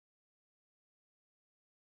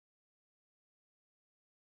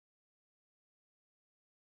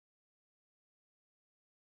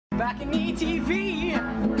Balcony TV.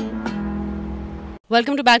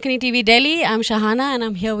 Welcome to Balcony TV Delhi. I'm Shahana and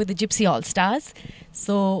I'm here with the Gypsy Allstars.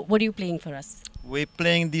 So, what are you playing for us? We're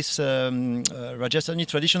playing this Rajasthani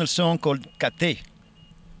traditional song called KATTE.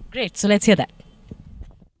 Great, so let's hear that.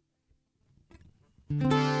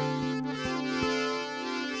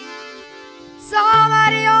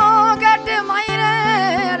 Samario get my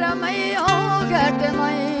Ramayo get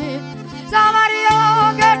my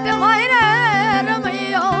Samario get my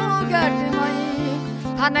Ramayo get my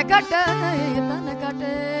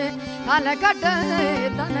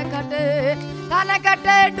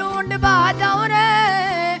Tanakate don't bajaure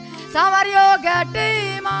Samario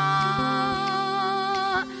get ma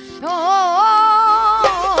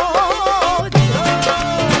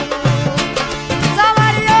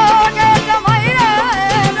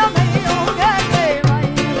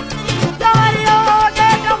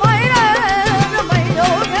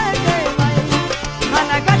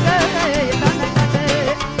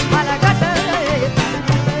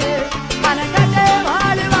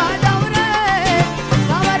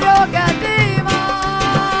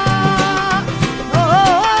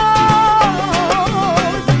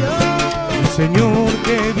Señor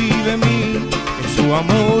que vive en mí, es su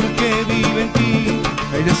amor que vive en ti,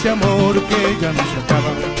 es ese amor que ya no se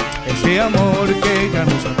acaba, ese amor que ya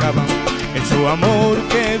no se acaba, es su amor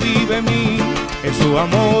que vive en mí, es su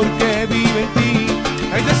amor que vive en ti,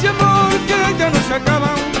 es ese amor que ya no se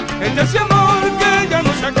acaba, es ese amor que ya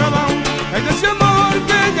no se acaba, es ese amor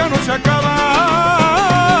que ya no se acaba.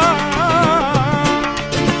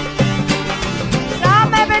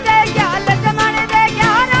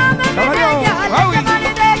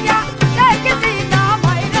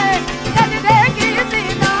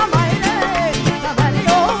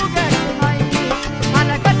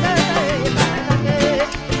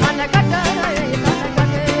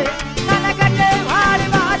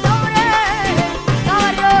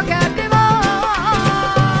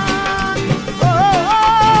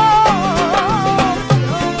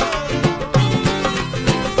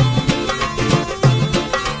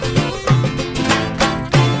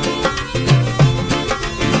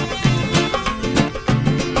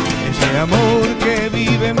 Amor que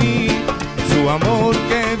vive en mí, es su amor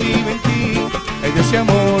que vive en ti, es ese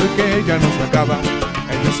amor que ya no se acaba,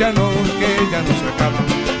 es ese amor que ya no se acaba,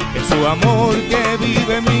 es su amor que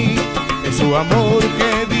vive en mí, es su amor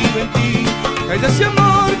que vive en ti, es ese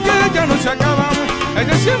amor que ya no se acaba, es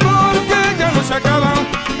ese amor que ya no se acaba,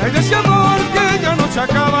 es ese amor que ya no se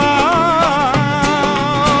acaba.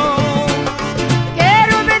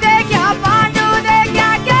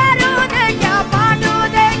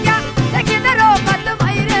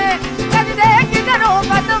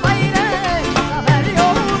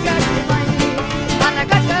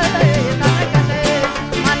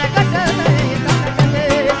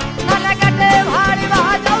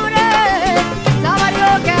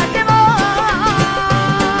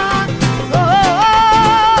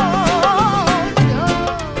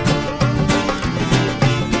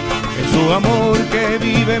 Su amor que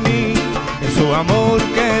vive en mí, es su amor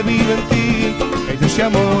que vive en ti, es ese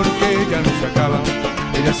amor que ya no se acaba,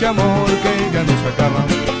 es ese amor que ya no se acaba,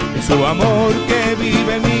 es su amor que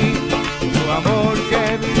vive en mí, es su amor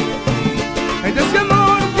que vive en ti, es ese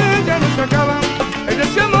amor que ya no se acaba, es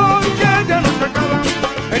ese amor que ya no se acaba,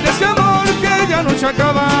 es ese amor que ya no se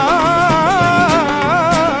acaba.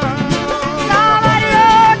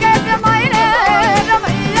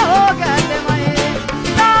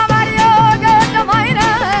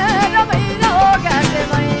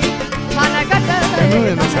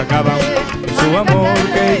 No se acaba, es su amor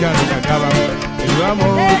que ya no se acaba, es su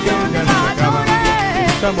amor que ya no se acaba,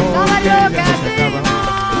 es su amor que ya no se acaba,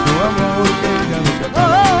 es su amor que ya no se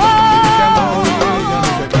acaba, ese amor que ya no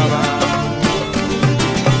se acaba.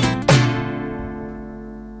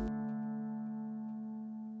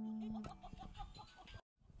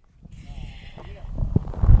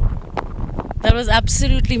 That was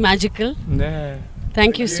absolutely magical. Yeah.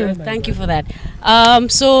 Thank you, sir. Thank you for that.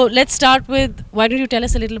 So let's start with, why don't you tell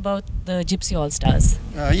us a little about the Gypsy Allstars?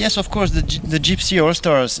 Yes, of course, the Gypsy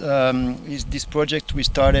Allstars is this project we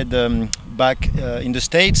started back in the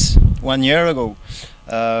States 1 year ago.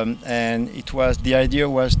 And the idea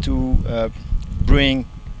was to bring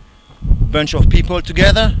a bunch of people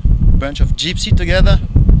together, a bunch of gypsy together,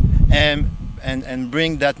 and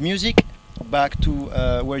bring that music back to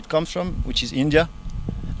where it comes from, which is India.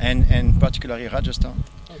 And particularly Rajasthan.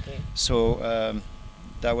 Okay. So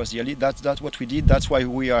that's what we did. That's why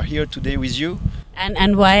we are here today with you.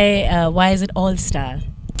 And why is it All Star?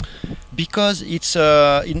 Because it's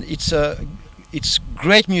it's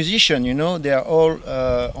great musician, you know. They are all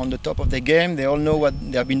on the top of their game. They all know what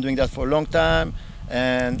they have been doing that for a long time,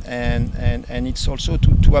 and it's also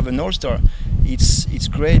to have an all-star. It's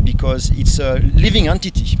great because it's a living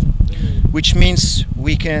entity, which means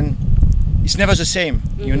we can. It's never the same,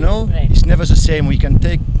 you know. Right. It's never the same. We can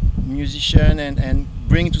take musician and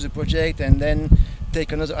bring it to the project, and then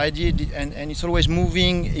take another idea, and it's always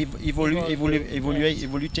moving,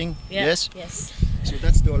 evoluting. Yeah. Yes. Yes. So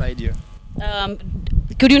that's the whole idea.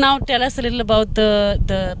 Could you now tell us a little about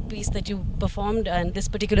the piece that you performed and this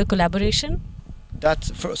particular collaboration?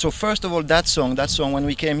 So first of all, that song, when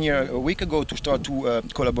we came here a week ago to start to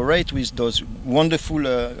collaborate with those wonderful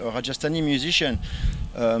Rajasthani musicians,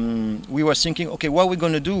 we were thinking, okay, what are we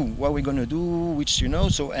gonna do? Which, you know,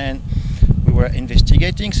 so, and we were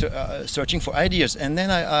investigating, searching for ideas, and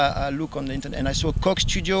then I look on the internet and I saw Coq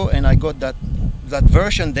Studio, and I got that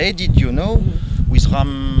version they did, you know, with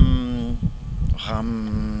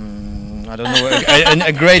I don't know,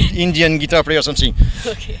 a great Indian guitar player or something.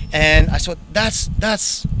 Okay. And I thought that's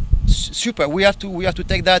super. We have to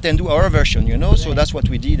take that and do our version, you know. Right. So that's what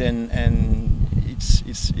we did, and it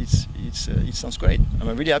sounds great.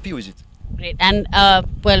 I'm really happy with it. Great. And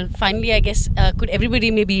well, finally, I guess could everybody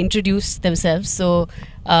maybe introduce themselves? So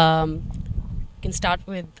can start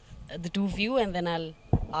with the two of you, and then I'll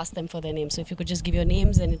ask them for their names. So if you could just give your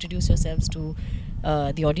names and introduce yourselves to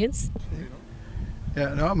the audience.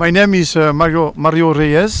 Yeah, no, my name is Mario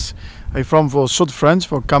Reyes. I'm from South France,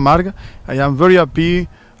 for Camargue. I am very happy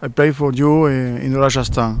I play for you in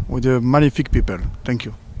Rajasthan with the magnific people. Thank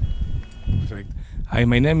you. Perfect. Hi,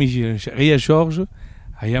 my name is Reyes and Georges.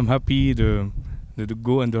 I am happy to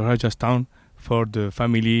go in the Rajasthan for the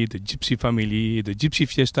family, the Gypsy family, the Gypsy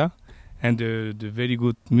Fiesta, and the very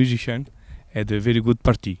good musician and the very good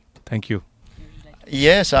party. Thank you.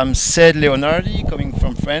 Yes, I'm Cedric Leonardi, coming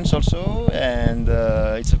from France also, and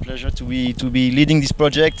it's a pleasure to be leading this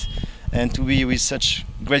project and to be with such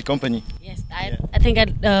great company. Yes, I think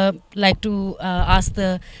I'd like to ask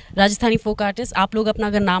the Rajasthani folk artists. आप लोग अपना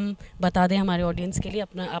अगर नाम बता दें हमारे audience के लिए,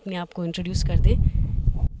 अपने आप को introduce कर दें.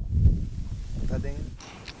 बता देंगे.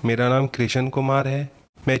 मेरा नाम कृष्ण कुमार है.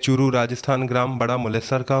 मैं चूरू राजस्थान ग्राम बड़ा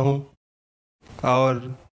मुलेसर का हूँ,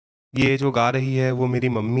 और ये जो गा रही है वो मेरी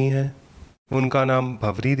मम्मी है. उनका नाम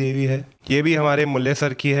भवरी देवी है. ये भी हमारे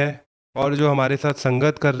मुल्लेसर की है, और जो हमारे साथ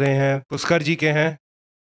संगत कर रहे हैं पुष्कर जी के हैं,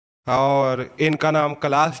 और इनका नाम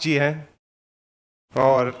कैलाश जी है.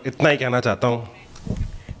 और इतना ही कहना चाहता हूँ.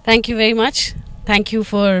 Thank you very much. Thank you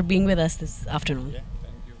for being with us this afternoon. Yeah,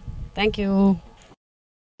 thank you. Thank you.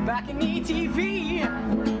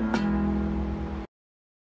 BalconyTV.